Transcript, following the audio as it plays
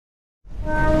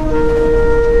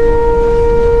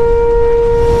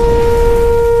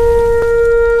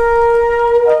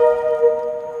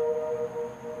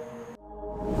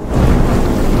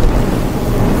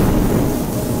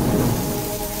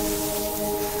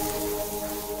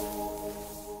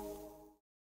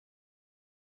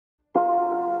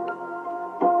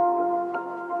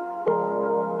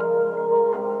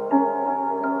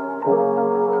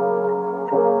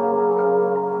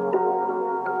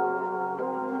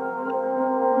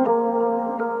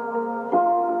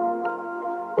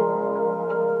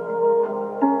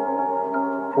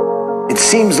it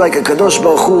seems like a Kadosh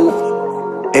Baruch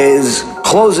Hu is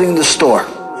closing the store.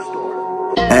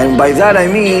 And by that I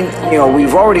mean,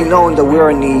 we've already known that we're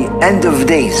in the end of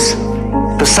days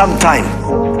for some time.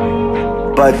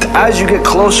 But as you get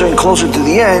closer and closer to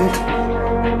the end,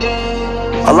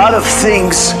 a lot of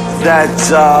things that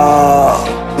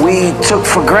we took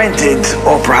for granted,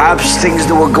 or perhaps things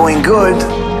that were going good,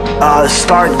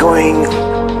 start going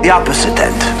the opposite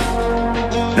end.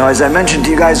 As I mentioned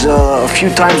to you guys a few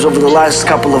times over the last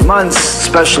couple of months,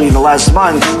 especially in the last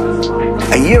month,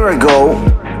 a year ago,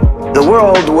 the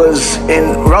world was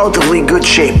in relatively good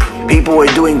shape. People were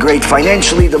doing great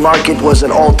financially. The market was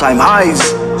at all-time highs.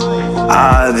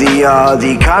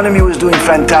 The economy was doing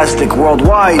fantastic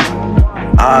worldwide.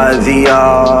 The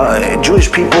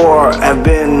Jewish people have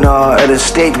been at a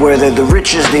state where they're the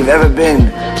richest they've ever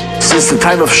been since the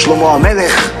time of Shlomo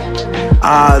HaMelech.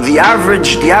 The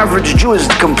average Jew is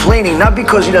complaining not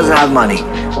because he doesn't have money.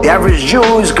 The average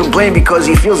Jew is complaining because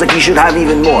he feels like he should have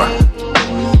even more.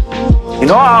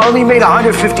 I only made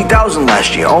 150,000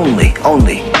 last year. Only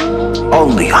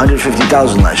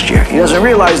 150,000 last year. He doesn't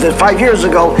realize that 5 years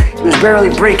ago he was barely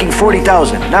breaking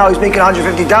 40,000. Now he's making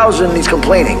 150,000 and he's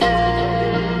complaining.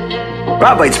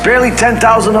 Rabbi, it's barely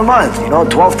 10,000 a month.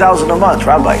 12,000 a month.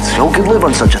 Rabbi, who could live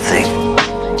on such a thing?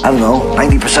 I don't know,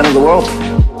 90% of the world.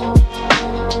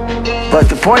 But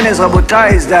the point is,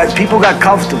 Rabotai, is that people got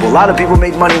comfortable. A lot of people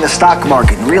made money in the stock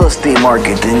market, real estate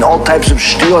market, in all types of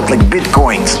shtuyot like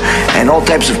bitcoins and all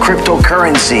types of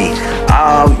cryptocurrency,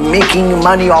 making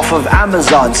money off of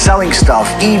Amazon, selling stuff,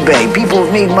 eBay. People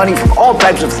have made money from all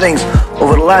types of things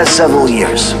over the last several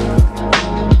years.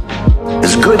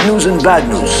 There's good news and bad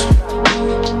news.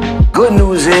 Good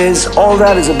news is all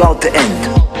that is about to end.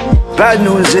 Bad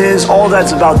news is all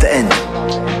that's about to end.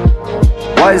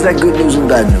 Why is that good news and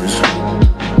bad news?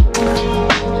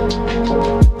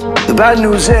 The bad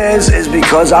news is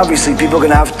because obviously people are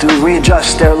going to have to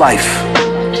readjust their life.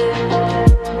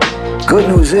 Good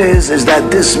news is that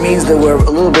this means that we're a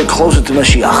little bit closer to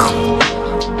Mashiach.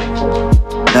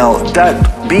 Now, that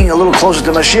being a little closer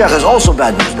to Mashiach is also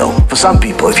bad news though, for some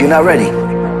people, if you're not ready.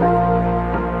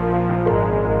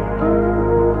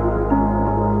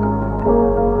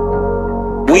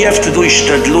 We have to do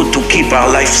ishtadlut to keep our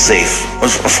life safe.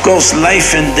 Of course,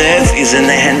 life and death is in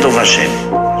the hand of Hashem.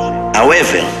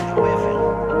 However,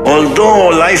 although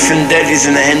life and death is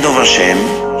in the hand of Hashem,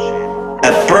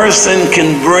 a person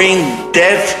can bring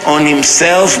death on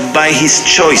himself by his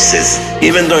choices,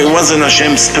 even though it wasn't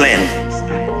Hashem's plan.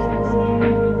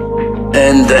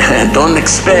 And don't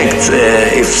expect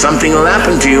if something will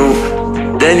happen to you,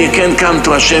 then you can come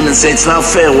to Hashem and say, it's not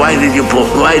fair, why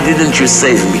didn't you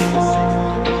save me?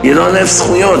 You don't have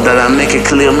zchuyot that I'll make a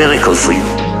clear miracle for you.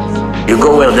 You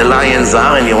go where the lions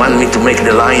are and you want me to make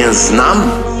the lions numb?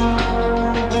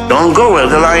 Don't go where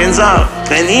the lions are.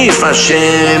 And if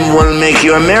Hashem will make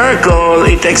you a miracle,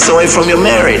 it takes away from your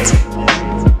merit.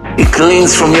 It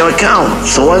cleans from your account.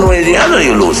 So one way or the other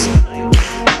you lose.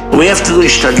 We have to do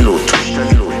ishtadlut.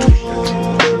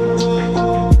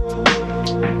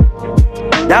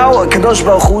 Now Kadosh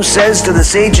Baruch Hu says to the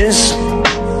sages,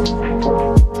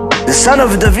 the son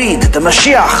of David, the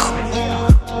Mashiach,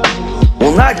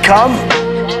 will not come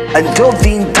until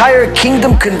the entire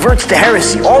kingdom converts to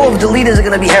heresy. All of the leaders are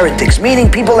going to be heretics, meaning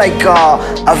people like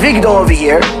Avigdor over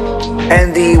here,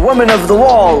 and the Woman of the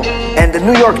Wall, and the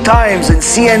New York Times, and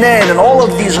CNN, and all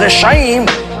of these Reshaim,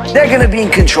 they're going to be in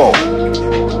control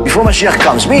before Mashiach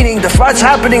comes. Meaning, the fight's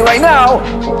happening right now.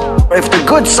 If the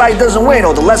good side doesn't win,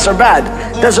 or the lesser bad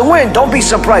doesn't win, don't be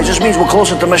surprised. It just means we're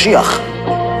closer to Mashiach.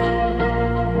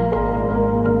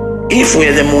 If we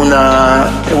had emunah,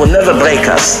 it will never break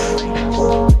us.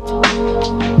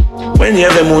 When you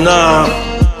have emunah,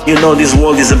 you know this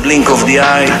world is a blink of the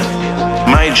eye.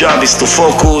 My job is to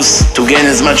focus, to gain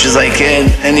as much as I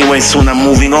can. Anyway, soon I'm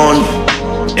moving on.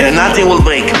 And nothing will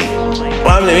break me.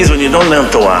 Problem is when you don't learn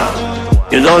Torah,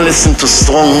 you don't listen to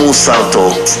strong Musar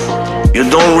talks, you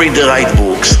don't read the right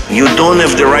books, you don't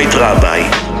have the right rabbi,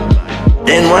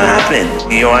 then what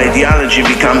happened? Your ideology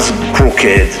becomes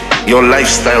crooked. Your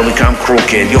lifestyle becomes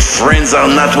crooked. Your friends are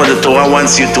not what the Torah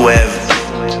wants you to have.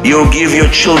 You give your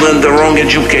children the wrong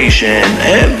education.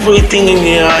 Everything in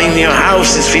your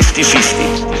house is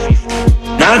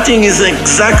 50-50. Nothing is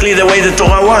exactly the way the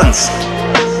Torah wants.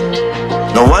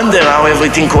 No wonder how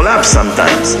everything collapses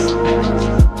sometimes.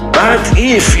 But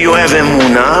if you have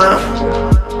emunah,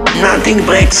 nothing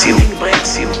breaks you.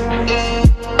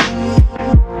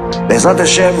 Be'ezrat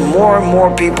Hashem, more and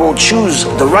more people choose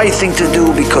the right thing to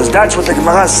do, because that's what the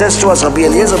Gemara says to us. Rabbi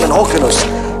Eliezer ben Hokenos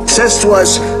says to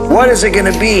us, what is it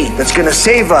going to be that's going to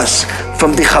save us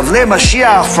from the Chavlei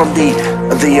Mashiach, from the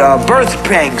birth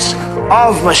pangs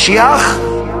of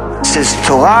Mashiach, it says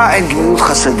Torah and Gemilut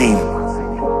Chasadim.